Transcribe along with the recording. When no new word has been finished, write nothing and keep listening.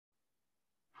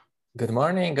Good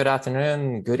morning, good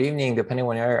afternoon, good evening, depending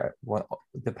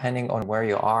on where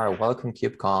you are. Welcome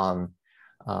KubeCon.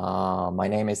 My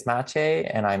name is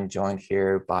Maciej, and I'm joined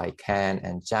here by Ken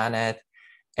and Janet,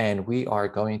 and we are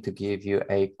going to give you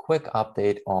a quick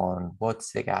update on what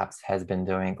SIG Apps has been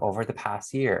doing over the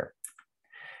past year.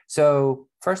 So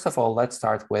first of all, let's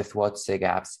start with what SIG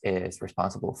Apps is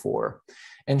responsible for.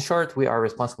 In short, we are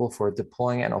responsible for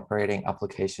deploying and operating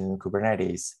applications in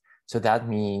Kubernetes. So that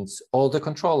means all the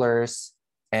controllers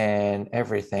and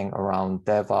everything around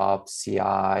DevOps,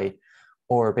 CI,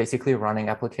 or basically running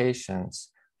applications.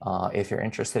 If you're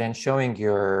interested in showing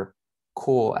your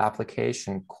cool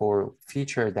application, core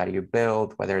feature that you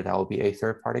build, whether that will be a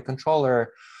third-party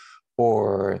controller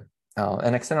or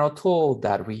an external tool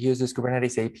that reuses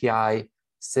Kubernetes API,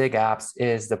 SIG Apps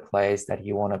is the place that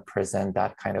you want to present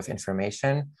that kind of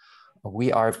information.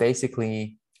 We are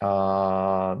basically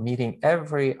meeting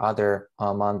every other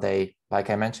Monday. Like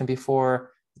I mentioned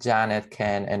before, Janet,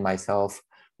 Ken, and myself,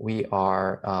 we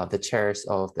are the chairs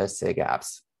of the SIG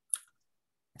Apps.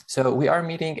 So we are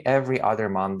meeting every other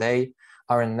Monday.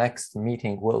 Our next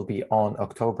meeting will be on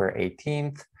October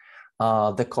 18th.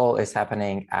 The call is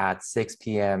happening at 6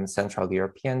 p.m. Central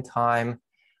European time,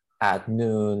 at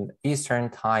noon Eastern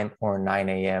time, or 9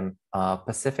 a.m.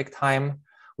 Pacific time.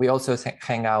 We also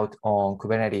hang out on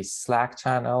Kubernetes Slack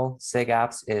channel. SIG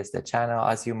Apps is the channel,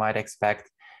 as you might expect.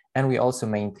 And we also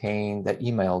maintain the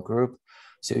email group.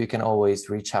 So you can always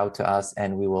reach out to us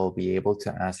and we will be able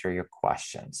to answer your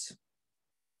questions.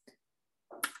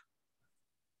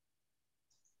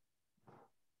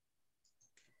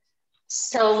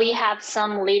 So we have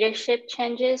some leadership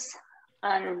changes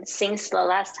since the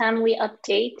last time we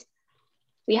update.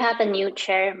 We have a new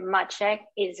chair. Maciej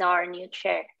is our new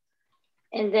chair.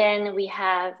 And then we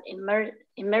have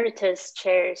emeritus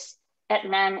chairs,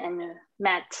 Adnan and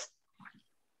Matt.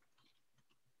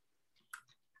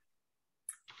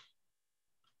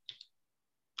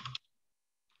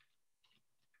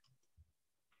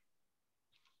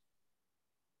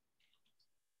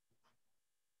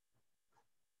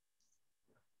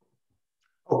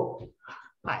 Oh,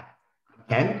 hi,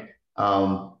 Ken.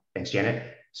 Thanks, Janet.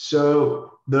 So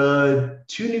the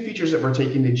two new features that we're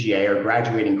taking to GA are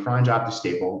graduating cron job to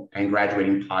stable and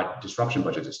graduating pod disruption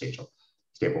budget to stable.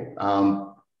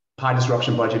 Pod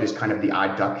disruption budget is kind of the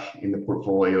odd duck in the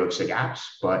portfolio of SIG Apps,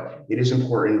 but it is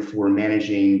important for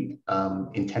managing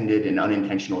intended and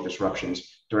unintentional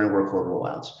disruptions during workload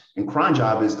rollouts. And cron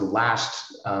job is the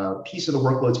last piece of the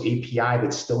workload's API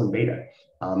that's still in beta.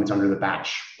 It's under the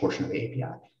batch portion of the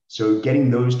API. So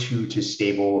getting those two to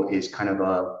stable is kind of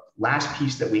a last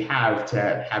piece that we have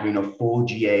to having a full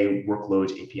GA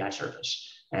workloads API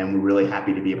service. And we're really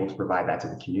happy to be able to provide that to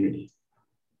the community.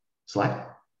 Slide.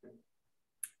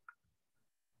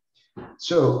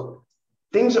 So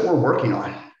things that we're working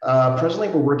on. Presently,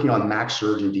 we're working on max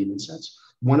surge and daemon sets.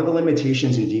 One of the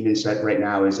limitations in daemon set right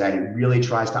now is that it really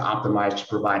tries to optimize to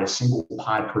provide a single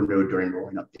pod per node during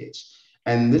rolling updates.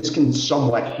 And this can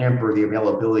somewhat hamper the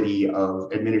availability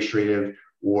of administrative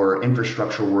or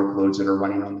infrastructure workloads that are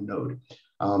running on the node.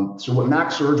 So what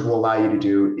max surge will allow you to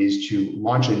do is to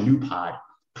launch a new pod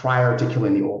prior to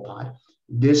killing the old pod.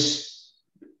 This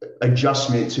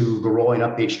adjustment to the rolling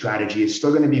update strategy is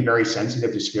still going to be very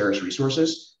sensitive to scarce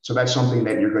resources. So that's something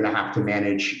that you're going to have to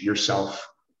manage yourself.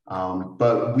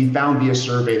 But we found via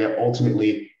survey that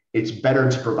ultimately it's better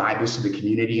to provide this to the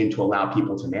community and to allow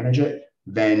people to manage it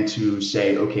than to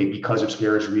say, okay, because of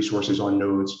scarce resources on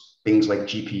nodes, things like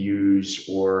GPUs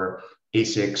or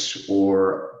ASICs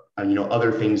or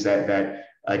other things that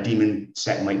a daemon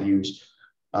set might use,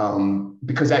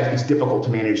 because that it's difficult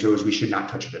to manage those, we should not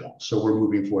touch it at all. So we're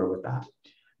moving forward with that.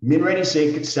 Min-ready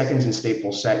seconds and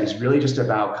stateful set is really just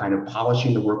about kind of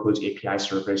polishing the workloads API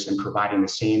surface and providing the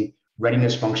same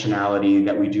readiness functionality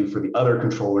that we do for the other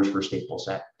controllers for stateful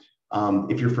set.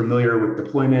 If you're familiar with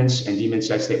deployments and daemon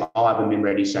sets, they all have a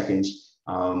min-ready seconds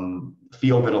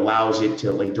field that allows it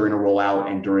to, like during a rollout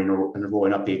and during a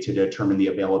rolling update, to determine the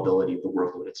availability of the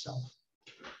workload itself.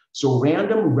 So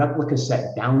random replica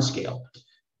set downscale.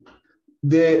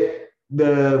 The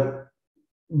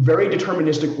very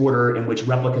deterministic order in which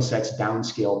replica sets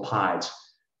downscale pods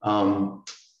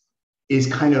is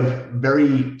kind of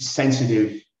very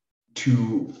sensitive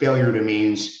to failure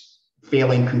domains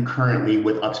failing concurrently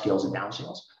with upscales and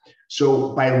downscales.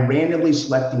 So by randomly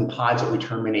selecting pods that we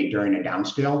terminate during a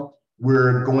downscale,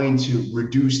 we're going to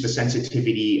reduce the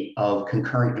sensitivity of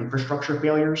concurrent infrastructure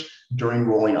failures during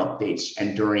rolling updates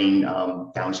and during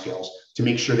downscales to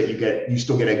make sure that you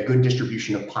still get a good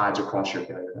distribution of pods across your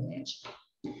failure domains.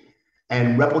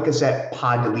 And replica set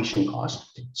pod deletion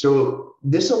cost. So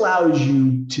this allows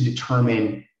you to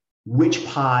determine which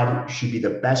pod should be the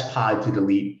best pod to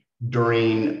delete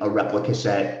during a replica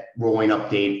set rolling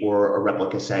update or a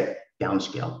replica set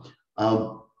downscale.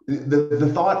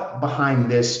 The thought behind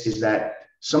this is that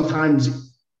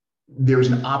sometimes there's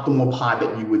an optimal pod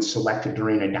that you would select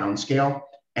during a downscale,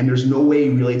 and there's no way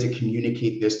really to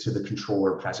communicate this to the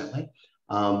controller presently.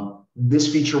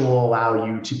 This feature will allow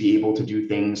you to be able to do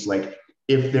things like,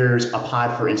 if there's a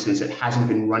pod, for instance, that hasn't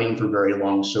been running for very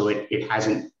long, so it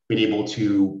hasn't been able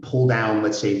to pull down,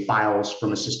 let's say, files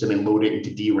from a system and load it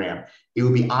into DRAM, it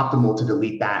would be optimal to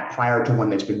delete that prior to one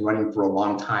that's been running for a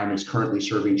long time, is currently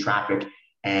serving traffic,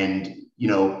 and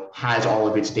has all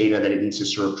of its data that it needs to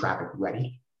serve traffic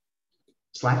ready.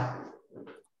 Slide.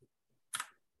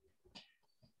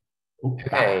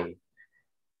 Okay.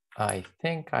 I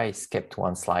think I skipped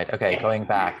one slide. Okay, going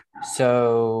back.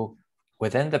 So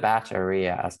within the batch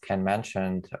area, as Ken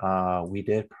mentioned, we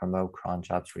did promote cron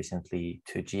jobs recently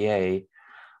to GA,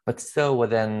 but still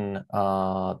within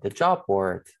the job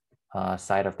board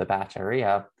side of the batch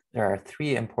area, there are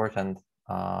three important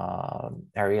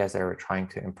areas that we're trying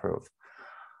to improve.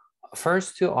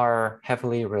 First two are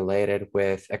heavily related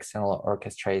with external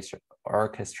orchestrators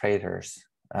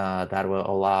that will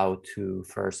allow to,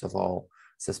 first of all,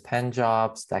 suspend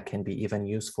jobs that can be even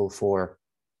useful for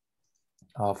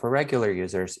regular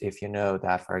users. If you know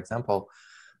that, for example,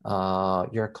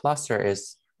 your cluster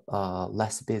is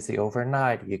less busy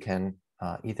overnight, you can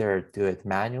either do it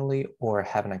manually or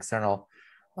have an external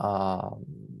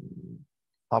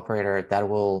operator that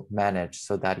will manage,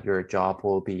 so that your job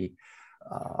will be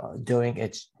doing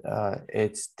its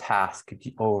task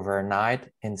overnight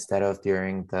instead of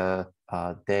during the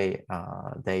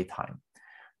daytime.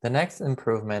 The next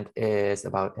improvement is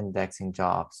about indexing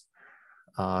jobs.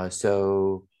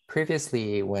 So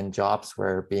previously, when jobs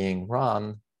were being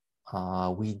run,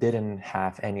 we didn't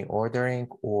have any ordering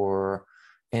or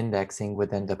indexing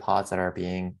within the pods that are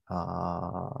being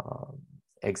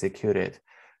executed.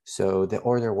 So the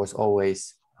order was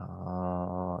always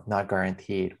not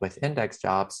guaranteed. With index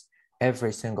jobs,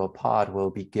 every single pod will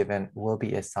be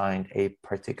assigned a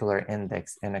particular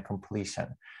index in a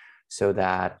completion, so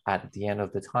that at the end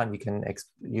of the time, you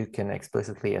can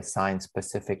explicitly assign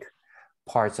specific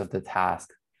parts of the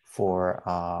task for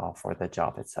the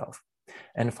job itself.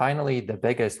 And finally, the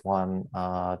biggest one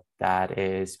that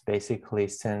is basically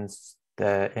since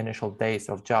the initial days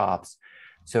of jobs.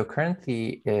 So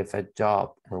currently, if a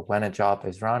job or when a job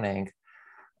is running,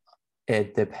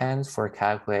 it depends for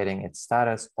calculating its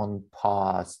status on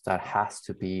pods that has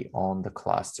to be on the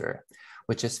cluster,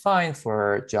 which is fine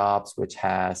for jobs which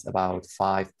has about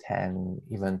 5, 10,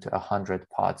 even to 100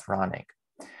 pods running.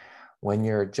 When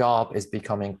your job is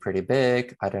becoming pretty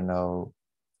big, I don't know,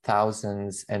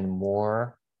 thousands and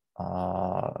more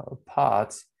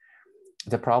pods,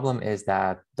 the problem is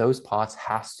that those pods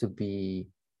has to be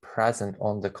present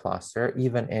on the cluster,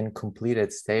 even in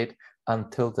completed state,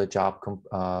 until the job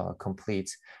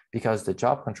completes, because the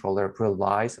job controller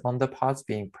relies on the pods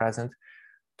being present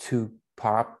to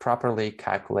properly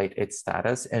calculate its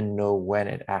status and know when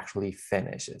it actually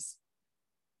finishes.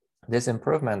 This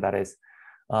improvement that is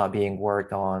being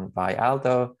worked on by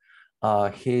Aldo,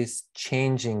 he's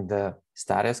changing the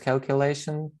status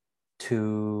calculation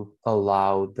to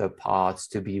allow the pods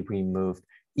to be removed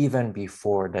even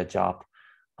before the job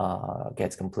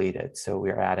gets completed. So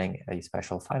we're adding a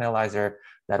special finalizer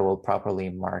that will properly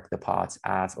mark the pods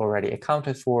as already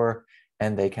accounted for,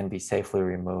 and they can be safely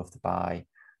removed by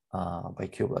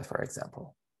kubelet, for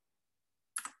example.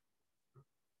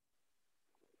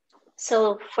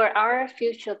 So for our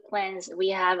future plans, we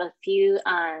have a few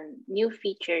new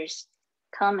features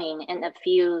coming and a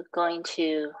few going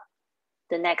to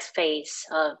the next phase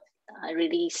of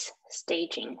release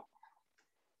staging.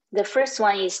 The first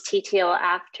one is TTL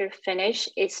after finish.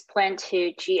 It's planned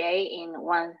to GA in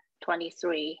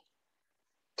 1.23.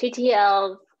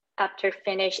 TTL after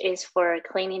finish is for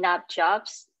cleaning up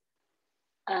jobs.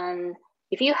 And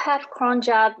if you have cron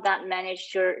job that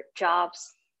manage your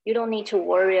jobs, you don't need to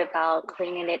worry about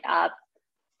cleaning it up.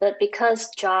 But because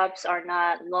jobs are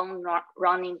not long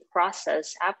running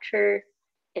process, after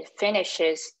it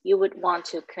finishes, you would want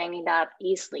to clean it up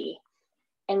easily.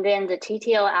 And then the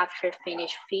TTL after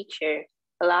finish feature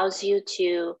allows you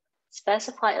to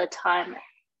specify a time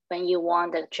when you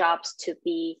want the jobs to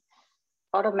be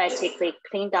automatically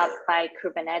cleaned up by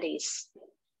Kubernetes.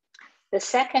 The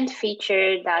second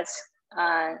feature that's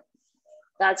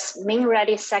min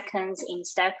ready seconds in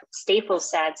stateful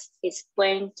sets is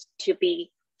planned to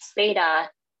be beta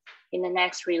in the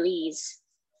next release.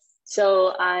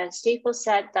 So stateful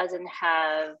set doesn't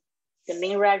have the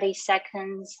min ready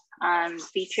seconds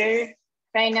feature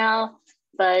right now,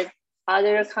 but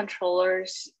other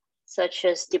controllers such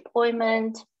as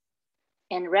deployment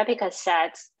and replica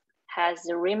sets has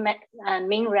the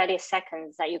min ready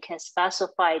seconds that you can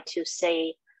specify to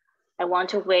say, I want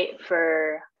to wait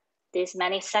for this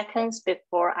many seconds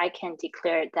before I can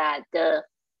declare that the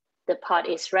pod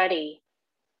is ready.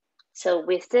 So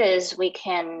with this, we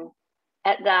can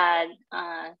add that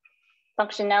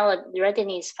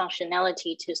readiness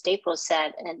functionality to stateful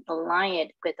set and align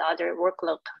it with other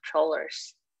workload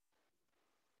controllers.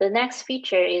 The next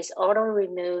feature is auto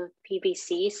remove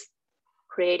PVCs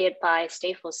created by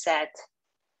stateful set.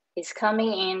 It's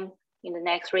coming in the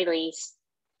next release.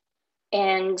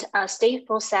 And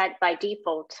stateful set by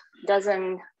default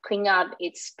doesn't clean up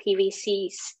its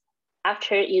PVCs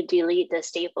after you delete the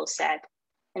stateful set.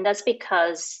 And that's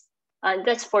because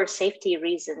that's for safety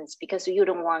reasons, because you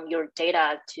don't want your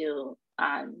data to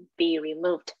be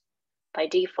removed by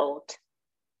default.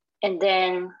 And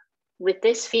then with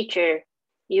this feature,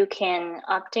 you can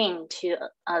opt in to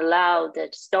allow the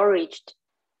storage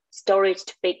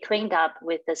to be cleaned up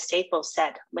with the stateful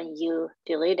set when you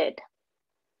delete it.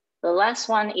 The last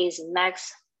one is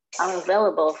max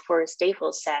unavailable for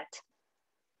stateful set.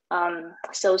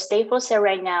 So stateful set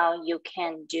right now, you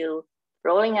can do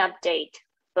rolling update,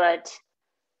 but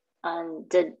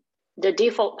the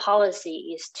default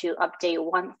policy is to update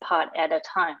one pod at a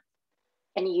time.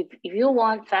 And if you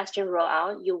want faster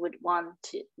rollout, you would want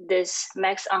this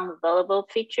max unavailable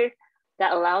feature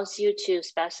that allows you to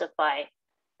specify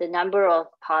the number of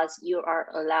pods you are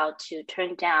allowed to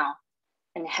turn down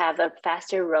and have a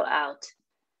faster rollout.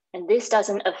 And this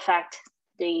doesn't affect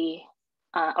the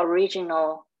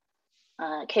original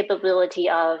capability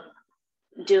of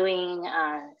doing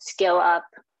scale up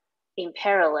in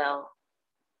parallel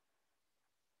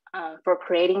for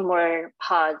creating more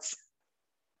pods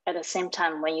at the same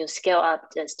time when you scale up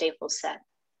the stateful set.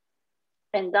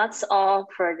 And that's all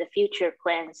for the future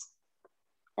plans.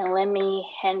 And let me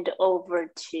hand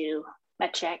over to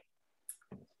Maciej.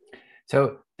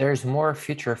 So there's more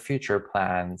future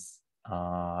plans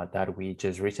that we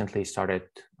just recently started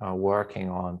working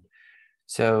on.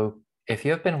 So if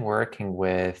you've been working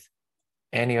with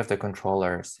any of the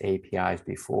controllers APIs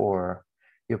before,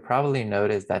 you probably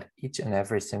noticed that each and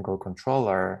every single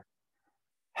controller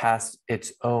has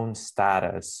its own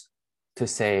status to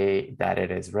say that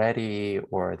it is ready,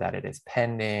 or that it is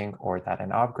pending, or that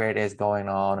an upgrade is going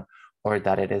on, or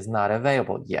that it is not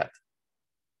available yet.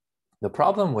 The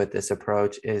problem with this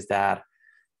approach is that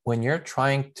when you're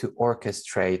trying to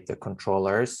orchestrate the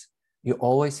controllers, you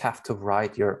always have to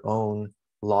write your own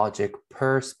logic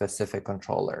per specific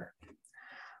controller.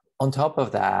 On top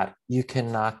of that, you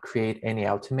cannot create any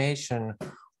automation,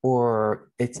 or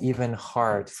it's even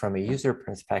hard from a user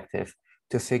perspective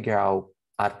to figure out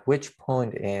at which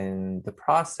point in the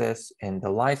process, in the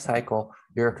life cycle,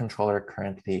 your controller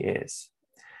currently is.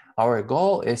 Our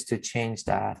goal is to change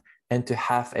that and to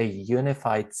have a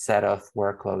unified set of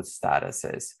workload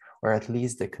statuses, or at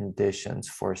least the conditions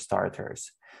for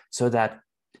starters, so that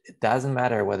it doesn't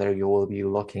matter whether you will be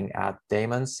looking at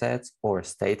daemon sets or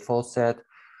stateful set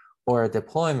or a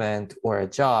deployment or a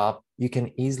job, you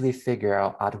can easily figure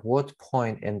out at what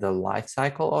point in the life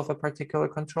cycle of a particular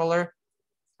controller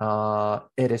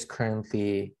it is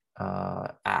currently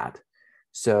at.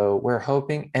 So we're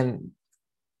hoping, and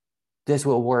this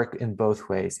will work in both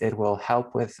ways. It will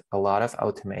help with a lot of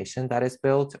automation that is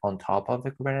built on top of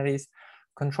the Kubernetes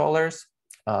controllers,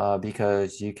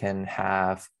 because you can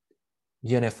have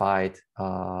unified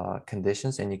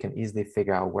conditions and you can easily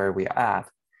figure out where we're at.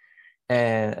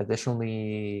 And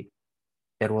additionally,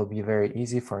 it will be very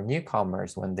easy for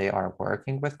newcomers when they are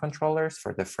working with controllers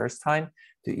for the first time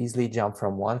to easily jump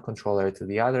from one controller to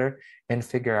the other and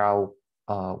figure out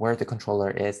where the controller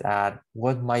is at,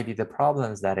 what might be the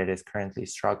problems that it is currently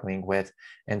struggling with,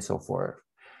 and so forth.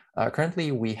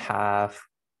 Currently, we have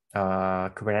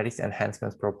Kubernetes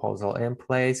enhancements proposal in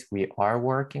place. We are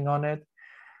working on it.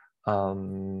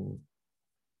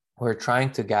 We're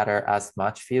trying to gather as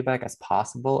much feedback as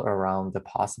possible around the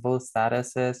possible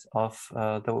statuses of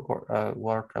the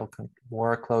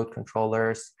workload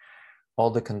controllers,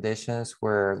 all the conditions.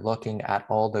 We're looking at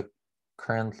all the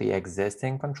currently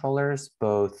existing controllers,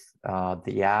 both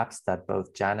the apps that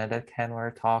both Janet and Ken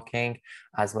were talking,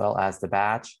 as well as the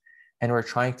batch. And we're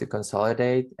trying to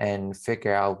consolidate and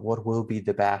figure out what will be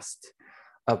the best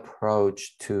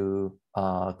approach to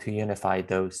unify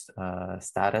those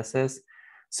statuses,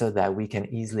 so that we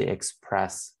can easily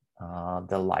express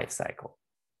the life cycle.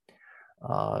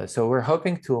 So we're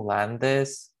hoping to land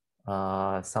this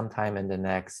sometime in the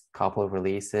next couple of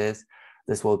releases.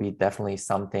 This will be definitely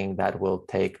something that will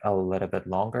take a little bit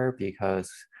longer,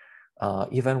 because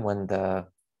even when the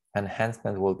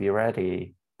enhancement will be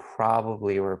ready,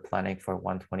 probably we're planning for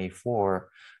 124,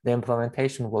 the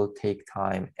implementation will take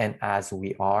time. And as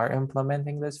we are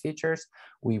implementing those features,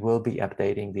 we will be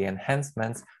updating the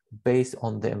enhancements based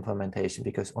on the implementation.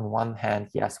 Because on one hand,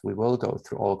 yes, we will go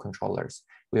through all controllers.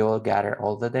 We will gather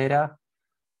all the data.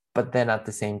 But then at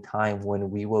the same time, when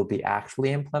we will be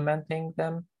actually implementing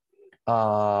them,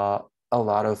 a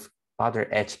lot of other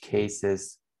edge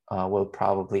cases will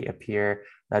probably appear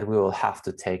that we will have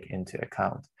to take into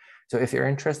account. So if you're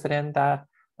interested in that,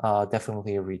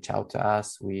 definitely reach out to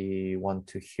us. We want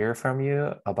to hear from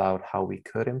you about how we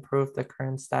could improve the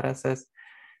current statuses.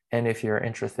 And if you're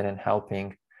interested in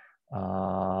helping,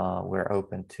 we're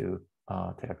open to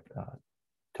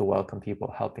welcome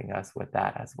people helping us with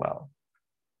that as well.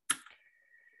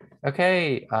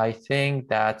 Okay, I think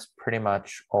that's pretty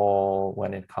much all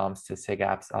when it comes to SIG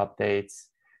Apps updates.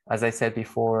 As I said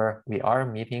before, we are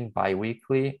meeting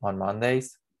bi-weekly on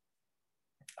Mondays.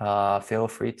 Feel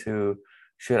free to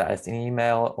shoot us an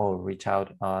email or reach out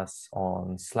to us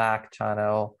on Slack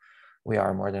channel. We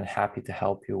are more than happy to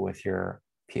help you with your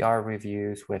PR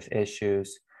reviews, with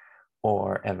issues,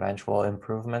 or eventual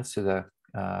improvements to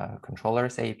the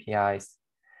controllers APIs.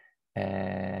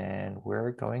 And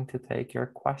we're going to take your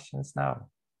questions now.